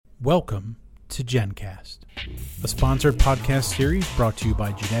Welcome to GenCast, a sponsored podcast series brought to you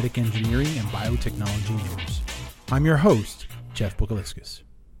by Genetic Engineering and Biotechnology News. I'm your host, Jeff Bukaliskis.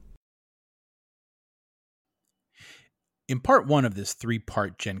 In part one of this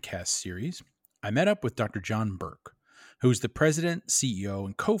three-part GenCast series, I met up with Dr. John Burke, who's the president, CEO,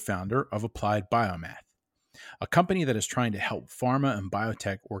 and co-founder of Applied Biomath, a company that is trying to help pharma and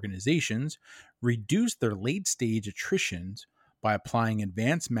biotech organizations reduce their late-stage attritions by applying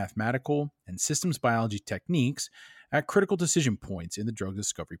advanced mathematical and systems biology techniques at critical decision points in the drug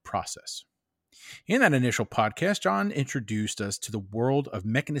discovery process. In that initial podcast, John introduced us to the world of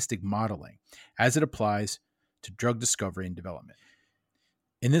mechanistic modeling as it applies to drug discovery and development.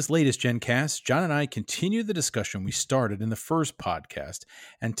 In this latest GenCast, John and I continue the discussion we started in the first podcast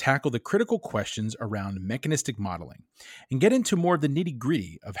and tackle the critical questions around mechanistic modeling and get into more of the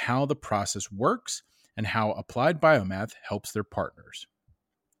nitty-gritty of how the process works and how Applied Biomath helps their partners.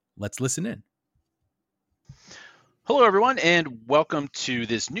 Let's listen in. Hello, everyone, and welcome to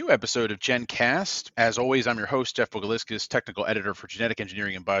this new episode of GenCast. As always, I'm your host, Jeff Bukaliskis, technical editor for Genetic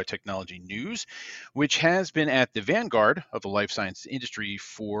Engineering and Biotechnology News, which has been at the vanguard of the life science industry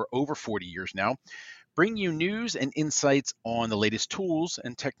for over 40 years now, bringing you news and insights on the latest tools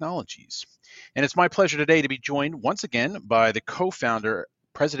and technologies. And it's my pleasure today to be joined once again by the co-founder,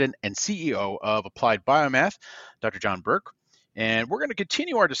 president, and CEO of Applied Biomath, Dr. John Burke. And we're going to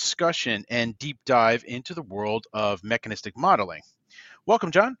continue our discussion and deep dive into the world of mechanistic modeling.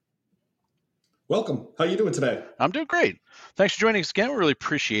 Welcome, John. Welcome. How are you doing today? I'm doing great. Thanks for joining us again. We really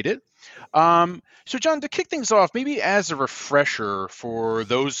appreciate it. So, John, to kick things off, maybe as a refresher for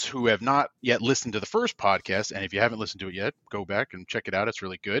those who have not yet listened to the first podcast, and if you haven't listened to it yet, go back and check it out. It's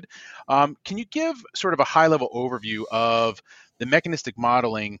really good. Can you give sort of a high-level overview of the mechanistic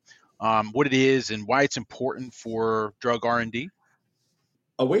modeling, what it is and why it's important for drug R&D?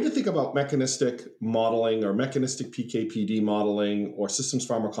 A way to think about mechanistic modeling or mechanistic PK/PD modeling or systems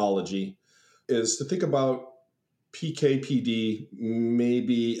pharmacology is to think about PK/PD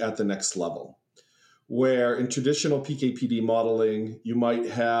maybe at the next level, where in traditional PK/PD modeling, you might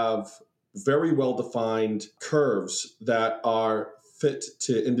have very well-defined curves that are fit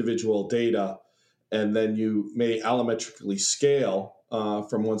to individual data, and then you may allometrically scale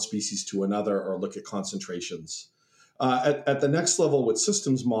from one species to another or look at concentrations. At the next level with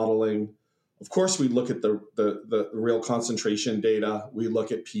systems modeling, of course, we look at the real concentration data, we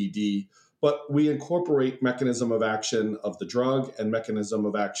look at PD, but we incorporate mechanism of action of the drug and mechanism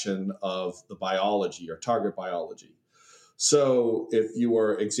of action of the biology or target biology. So if you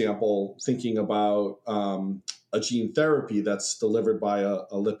were, example, thinking about a gene therapy that's delivered by a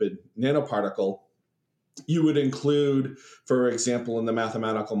lipid nanoparticle, you would include, for example, in the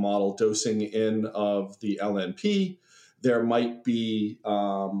mathematical model, dosing in of the LNP. There might be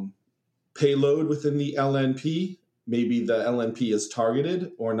payload within the LNP. Maybe the LNP is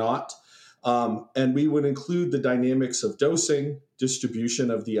targeted or not. And we would include the dynamics of dosing, distribution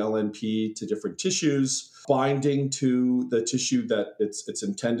of the LNP to different tissues, binding to the tissue that it's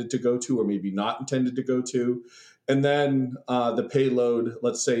intended to go to or maybe not intended to go to. And then the payload,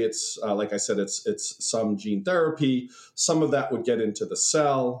 let's say it's, like I said, it's some gene therapy. Some of that would get into the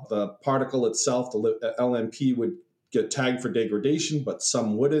cell. The particle itself, the LNP, would get tagged for degradation, but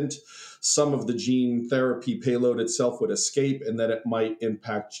some wouldn't. Some of the gene therapy payload itself would escape, and then it might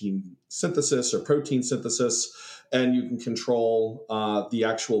impact gene synthesis or protein synthesis, and you can control the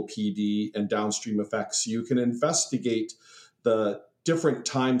actual PD and downstream effects. You can investigate the different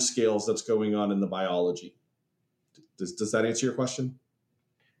time scales that's going on in the biology. Does that answer your question?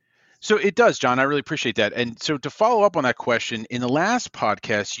 So it does, John. I really appreciate that. And so to follow up on that question, in the last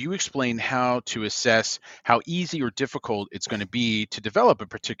podcast, you explained how to assess how easy or difficult it's going to be to develop a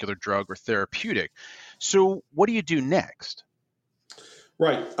particular drug or therapeutic. So what do you do next?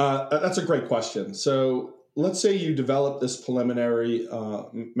 Right. That's a great question. So let's say you develop this preliminary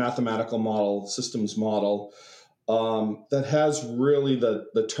mathematical model, systems model, that has really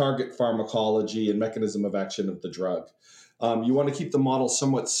the target pharmacology and mechanism of action of the drug. You want to keep the model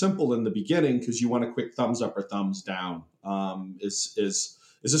somewhat simple in the beginning because you want a quick thumbs up or thumbs down. Is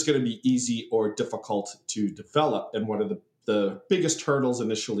this going to be easy or difficult to develop? And what are the biggest hurdles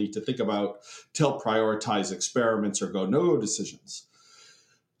initially to think about to help prioritize experiments or go no decisions?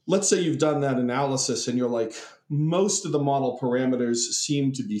 Let's say you've done that analysis and you're like, most of the model parameters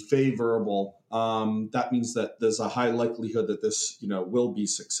seem to be favorable. That means that there's a high likelihood that this, will be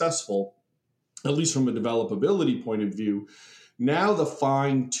successful, at least from a developability point of view. Now the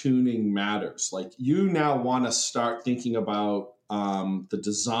fine tuning matters. Like you now want to start thinking about the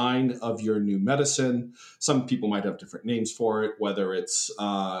design of your new medicine. Some people might have different names for it, whether it's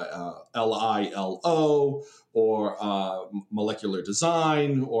LILO or molecular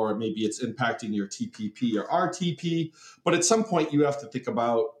design, or maybe it's impacting your TPP or RTP. But at some point, you have to think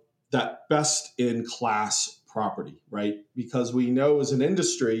about that best-in-class property, right? Because we know as an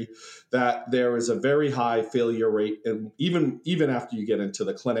industry that there is a very high failure rate, and even after you get into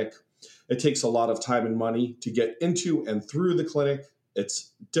the clinic, it takes a lot of time and money to get into and through the clinic.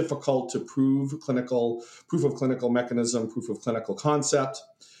 It's difficult to proof of clinical mechanism, proof of clinical concept.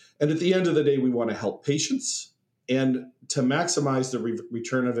 And at the end of the day, we want to help patients. And to maximize the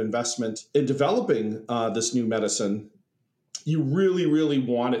return of investment in developing this new medicine, you really, really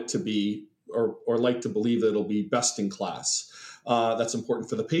want it to be, or like to believe that it'll be best in class. That's important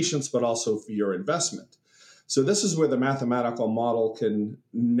for the patients, but also for your investment. So this is where the mathematical model can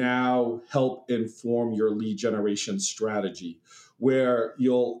now help inform your lead generation strategy, where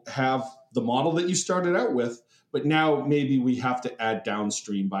you'll have the model that you started out with, but now maybe we have to add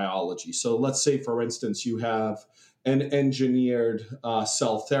downstream biology. So let's say, for instance, you have an engineered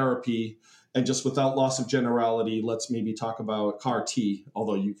cell therapy, and just without loss of generality, let's maybe talk about CAR T,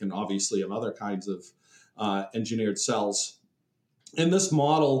 although you can obviously have other kinds of engineered cells. In this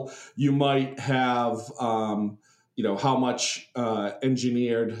model, you might have how much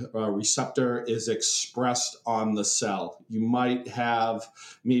engineered receptor is expressed on the cell. You might have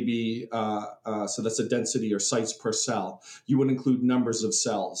maybe, so that's a density or sites per cell. You would include numbers of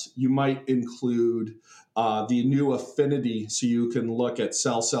cells. You might include the new affinity, so you can look at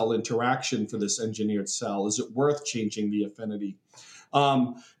cell-cell interaction for this engineered cell. Is it worth changing the affinity?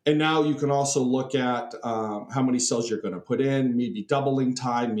 And now you can also look at how many cells you're going to put in, maybe doubling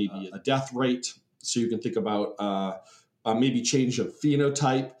time, maybe a death rate. So you can think about maybe change of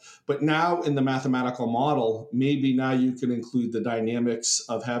phenotype. But now in the mathematical model, maybe now you can include the dynamics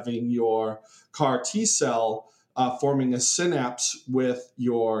of having your CAR T cell forming a synapse with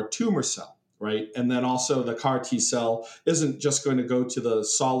your tumor cell. Right. And then also the CAR T cell isn't just going to go to the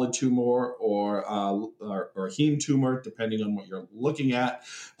solid tumor or heme tumor, depending on what you're looking at.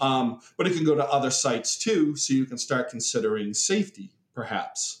 But it can go to other sites too. So you can start considering safety,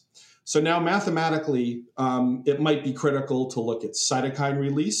 perhaps. So now mathematically, it might be critical to look at cytokine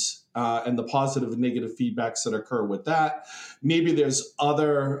release and the positive and negative feedbacks that occur with that. Maybe there's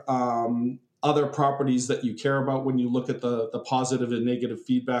other properties that you care about when you look at the positive and negative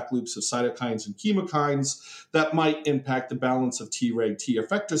feedback loops of cytokines and chemokines that might impact the balance of Treg T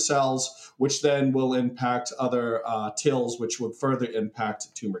effector cells, which then will impact other TILs, which would further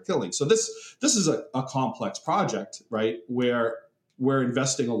impact tumor killing. So this is a complex project, right, where we're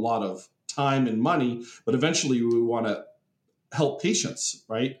investing a lot of time and money, but eventually we want to help patients,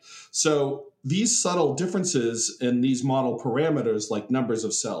 right? So these subtle differences in these model parameters, like numbers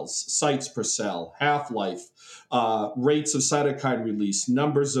of cells, sites per cell, half-life, rates of cytokine release, the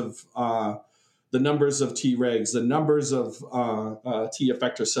numbers of Tregs, the numbers of T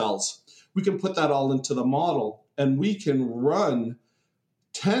effector cells, we can put that all into the model, and we can run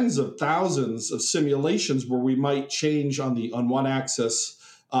tens of thousands of simulations where we might change on one axis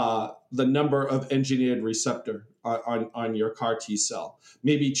the number of engineered receptor on your CAR T cell,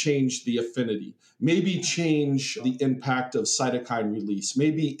 maybe change the affinity, maybe change the impact of cytokine release,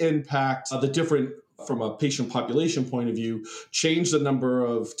 maybe impact the different, from a patient population point of view, change the number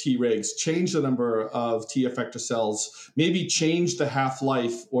of Tregs, change the number of T effector cells, maybe change the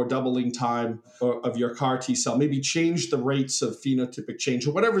half-life or doubling time of your CAR T cell, maybe change the rates of phenotypic change,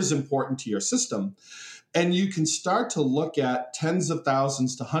 or whatever is important to your system. And you can start to look at tens of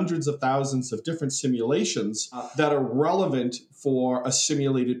thousands to hundreds of thousands of different simulations that are relevant for a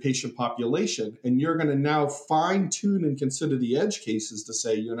simulated patient population. And you're going to now fine-tune and consider the edge cases to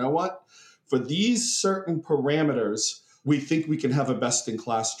say, you know what? For these certain parameters, we think we can have a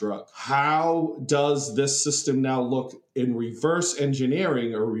best-in-class drug. How does this system now look in reverse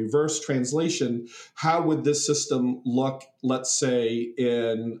engineering or reverse translation? How would this system look, let's say,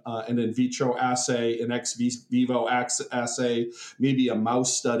 in an in vitro assay, an ex vivo assay, maybe a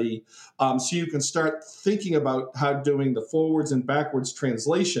mouse study? So you can start thinking about how doing the forwards and backwards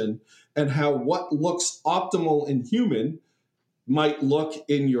translation and how what looks optimal in human might look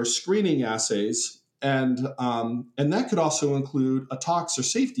in your screening assays. And that could also include a tox or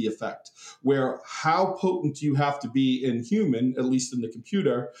safety effect, where how potent you have to be in human, at least in the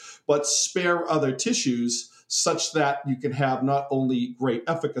computer, but spare other tissues such that you can have not only great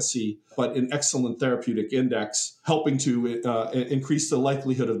efficacy, but an excellent therapeutic index, helping to increase the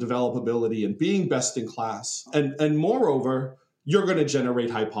likelihood of developability and being best in class. And moreover, you're going to generate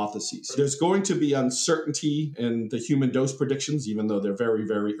hypotheses. There's going to be uncertainty in the human dose predictions, even though they're very,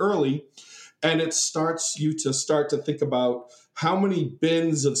 very early. And it starts you to think about how many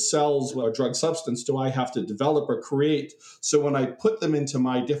bins of cells or drug substance do I have to develop or create? So when I put them into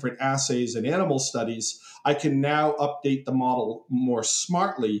my different assays and animal studies, I can now update the model more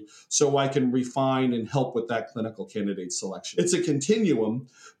smartly so I can refine and help with that clinical candidate selection. It's a continuum,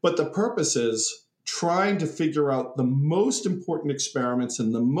 but the purpose is trying to figure out the most important experiments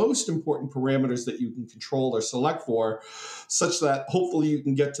and the most important parameters that you can control or select for, such that hopefully you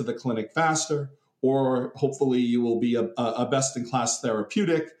can get to the clinic faster, or hopefully you will be a best-in-class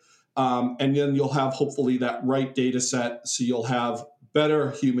therapeutic, and then you'll have hopefully that right data set, so you'll have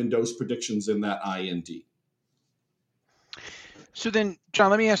better human dose predictions in that IND. So then, John,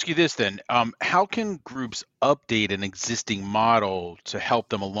 let me ask you this then. How can groups update an existing model to help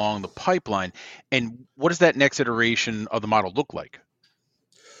them along the pipeline? And what does that next iteration of the model look like?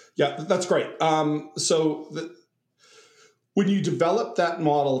 Yeah, that's great. When you develop that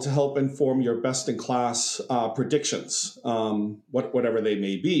model to help inform your best-in-class predictions, whatever they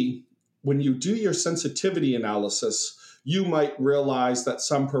may be, when you do your sensitivity analysis, you might realize that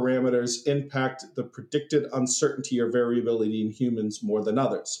some parameters impact the predicted uncertainty or variability in humans more than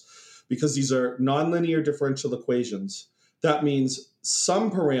others. Because these are nonlinear differential equations, that means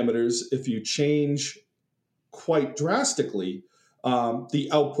some parameters, if you change quite drastically, the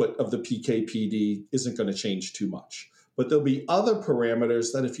output of the PK/PD isn't going to change too much. But there'll be other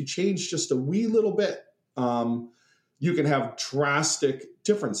parameters that if you change just a wee little bit, you can have drastic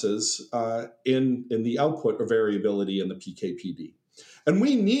differences in the output or variability in the PK/PD. And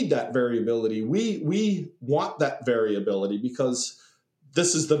we need that variability. We want that variability because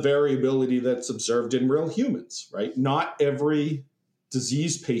this is the variability that's observed in real humans, right? Not every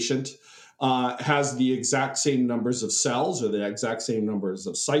disease patient has the exact same numbers of cells or the exact same numbers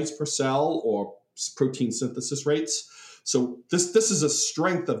of sites per cell or protein synthesis rates. So this is a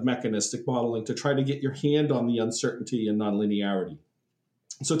strength of mechanistic modeling, to try to get your hand on the uncertainty and nonlinearity.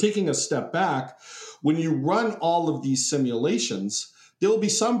 So taking a step back, when you run all of these simulations, there'll be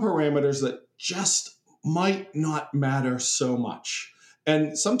some parameters that just might not matter so much.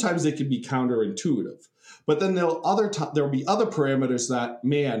 And sometimes they can be counterintuitive. But then there'll be other parameters that,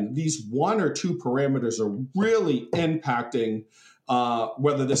 man, these one or two parameters are really impacting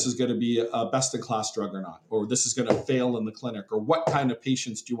whether this is going to be a best-in-class drug or not, or this is going to fail in the clinic, or what kind of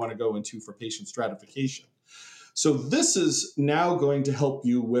patients do you want to go into for patient stratification. So this is now going to help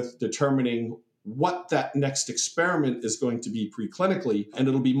you with determining what that next experiment is going to be preclinically, and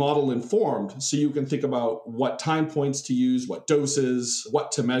it'll be model informed, so you can think about what time points to use, what doses,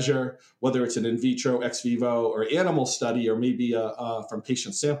 what to measure, whether it's an in vitro, ex vivo, or animal study, or maybe from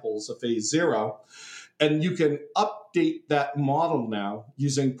patient samples, a phase 0. And you can update that model now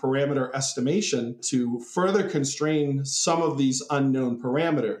using parameter estimation to further constrain some of these unknown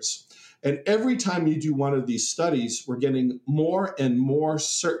parameters. And every time you do one of these studies, we're getting more and more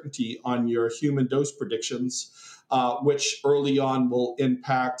certainty on your human dose predictions, which early on will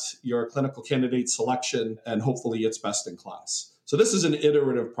impact your clinical candidate selection, and hopefully it's best in class. So this is an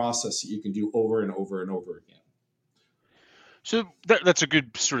iterative process that you can do over and over and over again. So that's a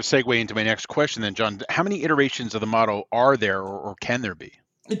good sort of segue into my next question then, John. How many iterations of the model are there, or can there be?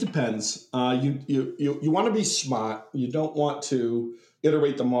 It depends. You want to be smart. You don't want to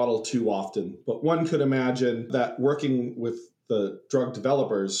iterate the model too often. But one could imagine that working with the drug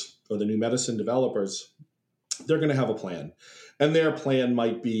developers or the new medicine developers, they're going to have a plan. And their plan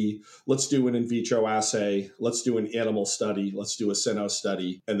might be, let's do an in vitro assay, let's do an animal study, let's do a cyno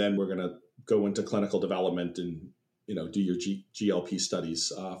study, and then we're going to go into clinical development and do your GLP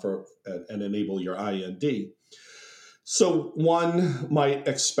studies and enable your IND. So one might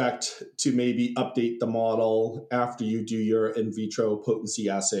expect to maybe update the model after you do your in vitro potency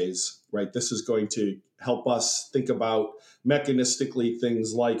assays, right? This is going to help us think about mechanistically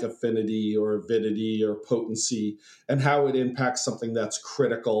things like affinity or avidity or potency, and how it impacts something that's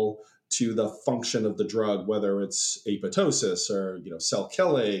critical to the function of the drug, whether it's apoptosis or cell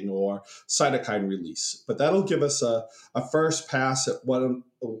killing or cytokine release. But that'll give us a first pass at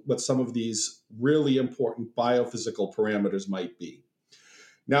what some of these really important biophysical parameters might be.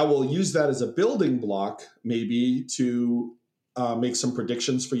 Now we'll use that as a building block, maybe to make some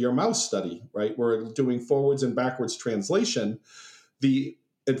predictions for your mouse study, right? We're doing forwards and backwards translation. The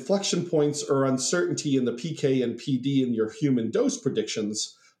inflection points or uncertainty in the PK and PD in your human dose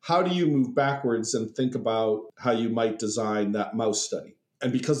predictions, how do you move backwards and think about how you might design that mouse study?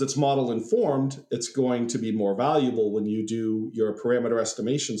 And because it's model informed, it's going to be more valuable when you do your parameter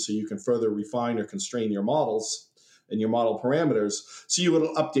estimation, so you can further refine or constrain your models and your model parameters. So you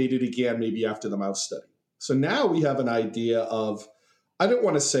would update it again maybe after the mouse study. So now we have an idea of, I don't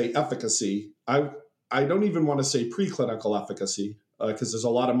want to say efficacy. I don't even want to say preclinical efficacy, because there's a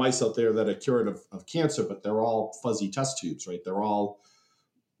lot of mice out there that are cured of cancer, but they're all fuzzy test tubes, right? They're all,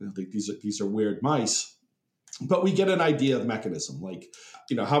 these are weird mice. But we get an idea of mechanism, like,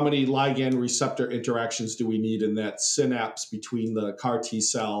 how many ligand receptor interactions do we need in that synapse between the CAR T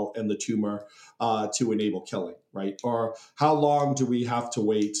cell and the tumor to enable killing, right? Or how long do we have to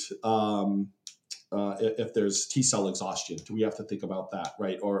wait if there's T cell exhaustion? Do we have to think about that,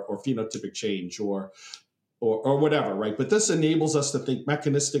 right? Or phenotypic change or whatever, right? But this enables us to think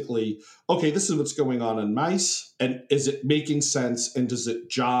mechanistically, okay, this is what's going on in mice, and is it making sense, and does it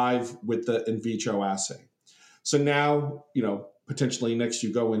jive with the in vitro assay? So now, potentially next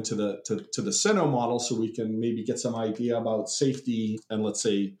you go into the cyno model, so we can maybe get some idea about safety and, let's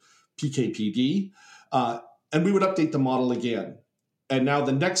say, PK/PD, and we would update the model again. And now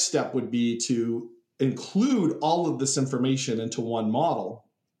the next step would be to include all of this information into one model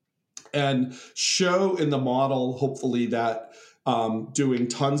and show in the model, hopefully, that doing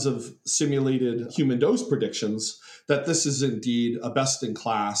tons of simulated human dose predictions, that this is indeed a best in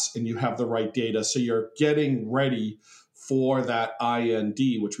class and you have the right data. So you're getting ready for that IND,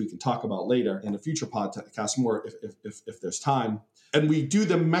 which we can talk about later in a future podcast more if there's time. And we do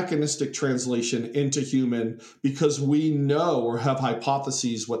the mechanistic translation into human because we know or have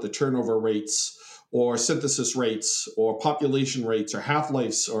hypotheses what the turnover rates or synthesis rates or population rates or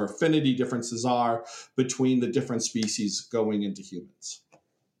half-lives or affinity differences are between the different species going into humans.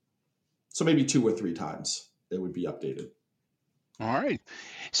 So maybe 2 or 3 times it would be updated. All right.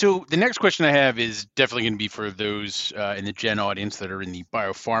 So the next question I have is definitely going to be for those in the Gen audience that are in the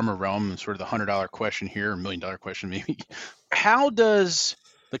biopharma realm, sort of the $100 question here, $1 million question maybe. How does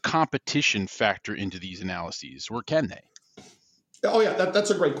the competition factor into these analyses, or can they? Oh, yeah, that's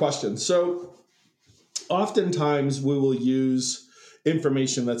a great question. So oftentimes we will use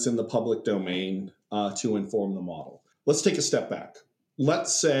information that's in the public domain to inform the model. Let's take a step back.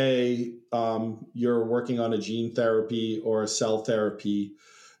 Let's say you're working on a gene therapy or a cell therapy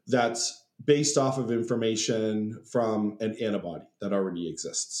that's based off of information from an antibody that already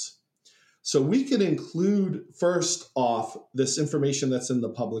exists. So we can include first off this information that's in the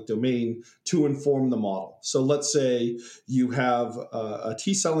public domain to inform the model. So let's say you have a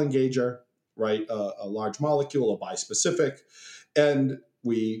T cell engager, right? A large molecule, a bispecific, and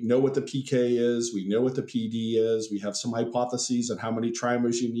we know what the PK is, we know what the PD is, we have some hypotheses on how many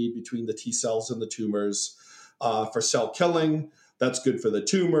trimers you need between the T cells and the tumors for cell killing. That's good for the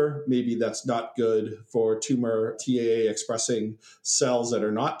tumor. Maybe that's not good for tumor TAA expressing cells that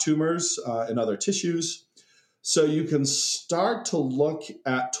are not tumors in other tissues. So you can start to look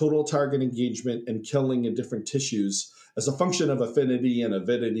at total target engagement and killing in different tissues as a function of affinity and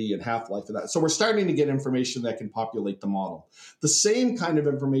avidity and half-life of that. So we're starting to get information that can populate the model. The same kind of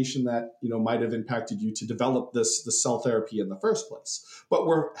information that might have impacted you to develop the cell therapy in the first place. But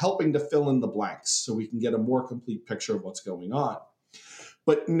we're helping to fill in the blanks so we can get a more complete picture of what's going on.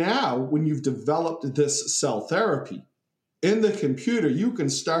 But now, when you've developed this cell therapy, in the computer, you can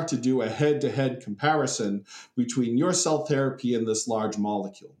start to do a head-to-head comparison between your cell therapy and this large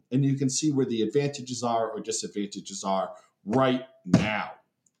molecule. And you can see where the advantages are or disadvantages are right now,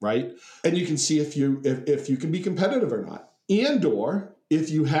 right? And you can see if you can be competitive or not. And or if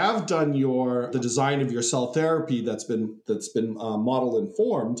you have done the design of your cell therapy that's been model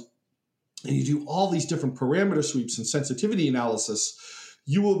informed, and you do all these different parameter sweeps and sensitivity analysis,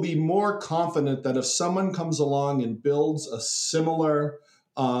 you will be more confident that if someone comes along and builds a similar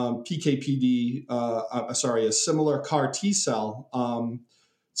PK/PD, a similar CAR T cell,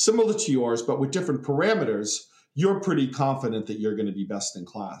 similar to yours, but with different parameters, you're pretty confident that you're going to be best in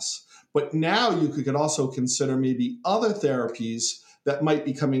class. But now you could also consider maybe other therapies that might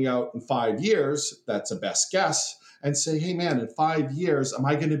be coming out in 5 years. That's a best guess. And say, hey, man, in 5 years, am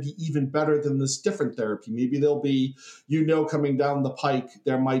I going to be even better than this different therapy? Maybe there'll be, coming down the pike,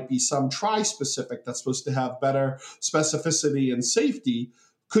 there might be some tri-specific that's supposed to have better specificity and safety.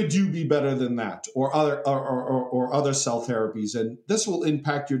 Could you be better than that or other cell therapies? And this will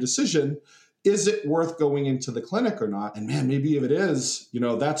impact your decision. Is it worth going into the clinic or not? And man, maybe if it is,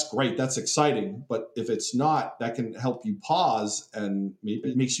 that's great. That's exciting. But if it's not, that can help you pause and maybe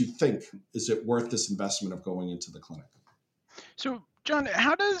it makes you think, is it worth this investment of going into the clinic? So, John,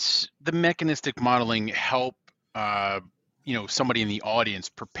 how does the mechanistic modeling help, somebody in the audience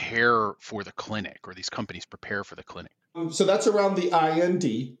prepare for the clinic, or these companies prepare for the clinic? So that's around the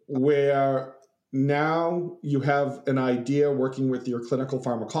IND, where now you have an idea working with your clinical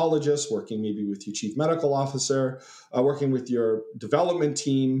pharmacologist, working maybe with your chief medical officer, working with your development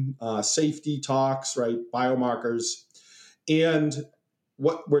team, safety talks, right, biomarkers. And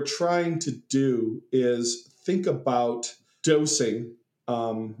what we're trying to do is think about dosing,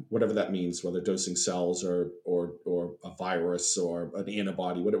 whatever that means, whether dosing cells or a virus or an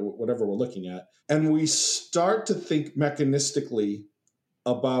antibody, whatever we're looking at. And we start to think mechanistically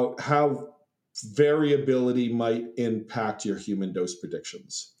about how variability might impact your human dose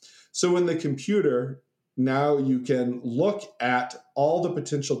predictions. So in the computer, now you can look at all the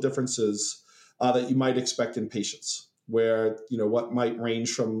potential differences that you might expect in patients, where what might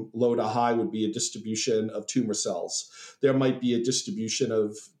range from low to high would be a distribution of tumor cells. There might be a distribution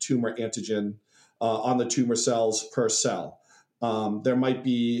of tumor antigen on the tumor cells per cell. There might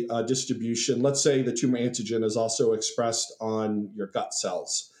be a distribution. Let's say the tumor antigen is also expressed on your gut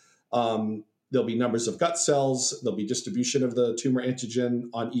cells. There'll be numbers of gut cells. There'll be distribution of the tumor antigen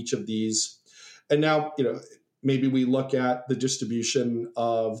on each of these. And now, maybe we look at the distribution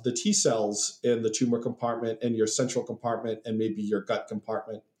of the T cells in the tumor compartment and your central compartment and maybe your gut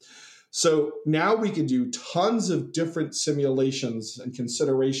compartment. So now we can do tons of different simulations and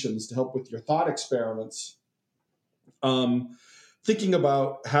considerations to help with your thought experiments. Thinking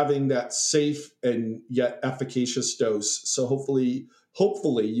about having that safe and yet efficacious dose. So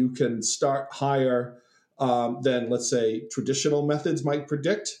hopefully you can start higher than, let's say, traditional methods might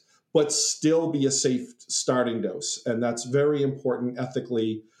predict, but still be a safe starting dose. And that's very important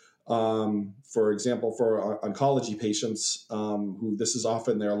ethically, for example, for oncology patients who this is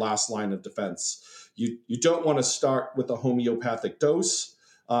often their last line of defense. You don't want to start with a homeopathic dose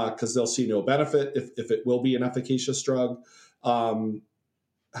because they'll see no benefit if it will be an efficacious drug.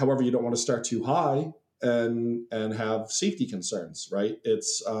 However, you don't want to start too high and have safety concerns, right?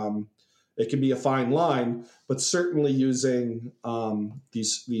 It can be a fine line, but certainly using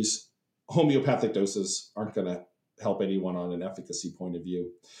these homeopathic doses aren't going to help anyone on an efficacy point of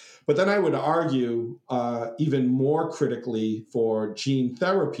view. But then I would argue even more critically for gene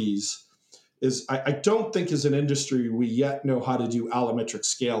therapies is I don't think as an industry we yet know how to do allometric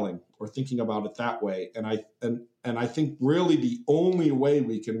scaling or thinking about it that way. And I think really the only way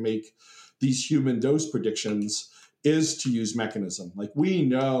we can make these human dose predictions is to use mechanism. Like we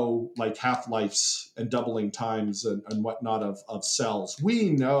know like half-lives and doubling times and whatnot of cells. We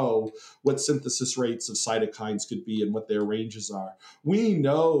know what synthesis rates of cytokines could be and what their ranges are. We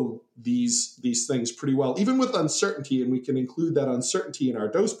know these things pretty well, even with uncertainty, and we can include that uncertainty in our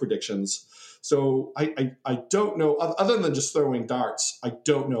dose predictions. So I don't know, other than just throwing darts, I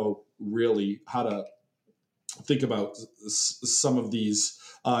don't know really how to think about some of these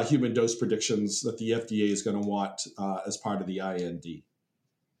human dose predictions that the FDA is going to want as part of the IND.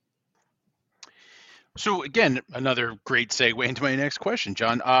 So again, another great segue into my next question,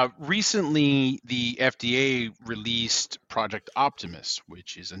 John. Recently, the FDA released Project Optimus,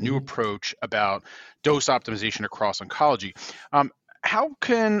 which is a new approach about dose optimization across oncology. How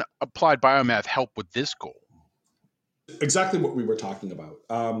can Applied Biomath help with this goal? Exactly what we were talking about.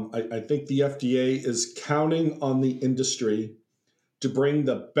 I think the FDA is counting on the industry to bring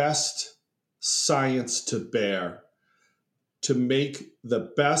the best science to bear to make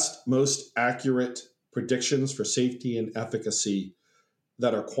the best, most accurate predictions for safety and efficacy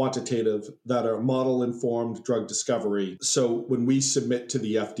that are quantitative, that are model-informed drug discovery. So when we submit to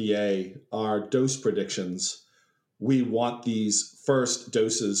the FDA our dose predictions, we want these first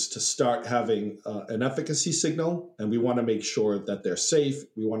doses to start having an efficacy signal, and we want to make sure that they're safe.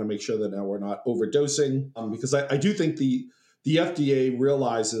 We want to make sure that now we're not overdosing, because I do think the FDA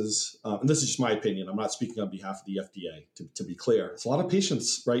realizes, and this is just my opinion, I'm not speaking on behalf of the FDA, to be clear. There's a lot of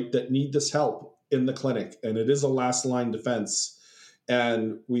patients, right, that need this help in the clinic, and it is a last line defense.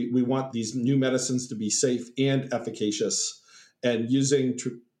 And we want these new medicines to be safe and efficacious, and using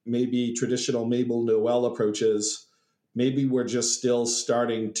maybe traditional Mabel-Noel approaches, maybe we're just still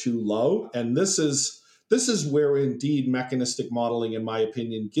starting too low. And this is where indeed mechanistic modeling, in my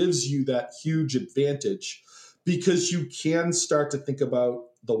opinion, gives you that huge advantage, because you can start to think about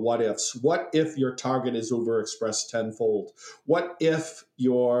the what ifs. What if your target is overexpressed tenfold? What if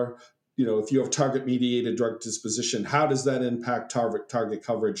if you have target-mediated drug disposition, how does that impact target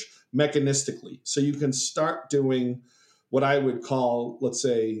coverage mechanistically? So you can start doing what I would call, let's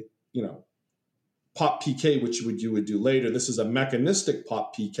say, POP PK, which you would do later. This is a mechanistic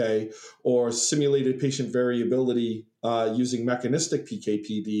POP PK, or simulated patient variability using mechanistic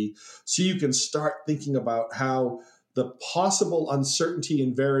PK/PD. So you can start thinking about how the possible uncertainty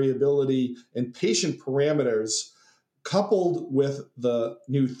and variability in patient parameters coupled with the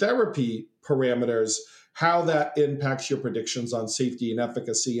new therapy parameters, how that impacts your predictions on safety and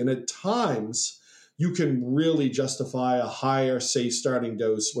efficacy. And at times, you can really justify a higher safe starting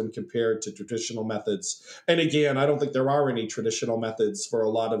dose when compared to traditional methods. And again, I don't think there are any traditional methods for a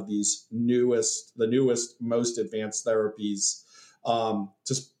lot of these newest, most advanced therapies.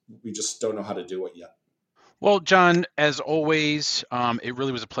 We just don't know how to do it yet. Well, John, as always, it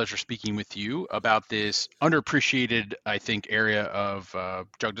really was a pleasure speaking with you about this underappreciated, I think, area of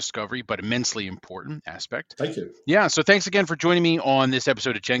drug discovery, but immensely important aspect. Thank you. Yeah, so thanks again for joining me on this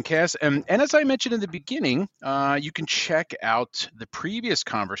episode of GenCast. And as I mentioned in the beginning, you can check out the previous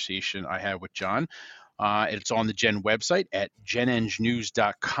conversation I had with John. It's on the Gen website at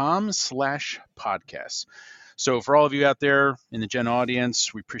genengnews.com/podcasts. So for all of you out there in the Gen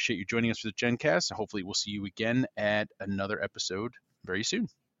audience, we appreciate you joining us for the GenCast. Hopefully we'll see you again at another episode very soon.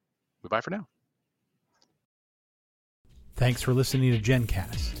 Goodbye for now. Thanks for listening to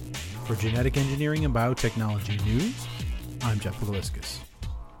GenCast. For genetic engineering and biotechnology news, I'm Jeff Legaliscus.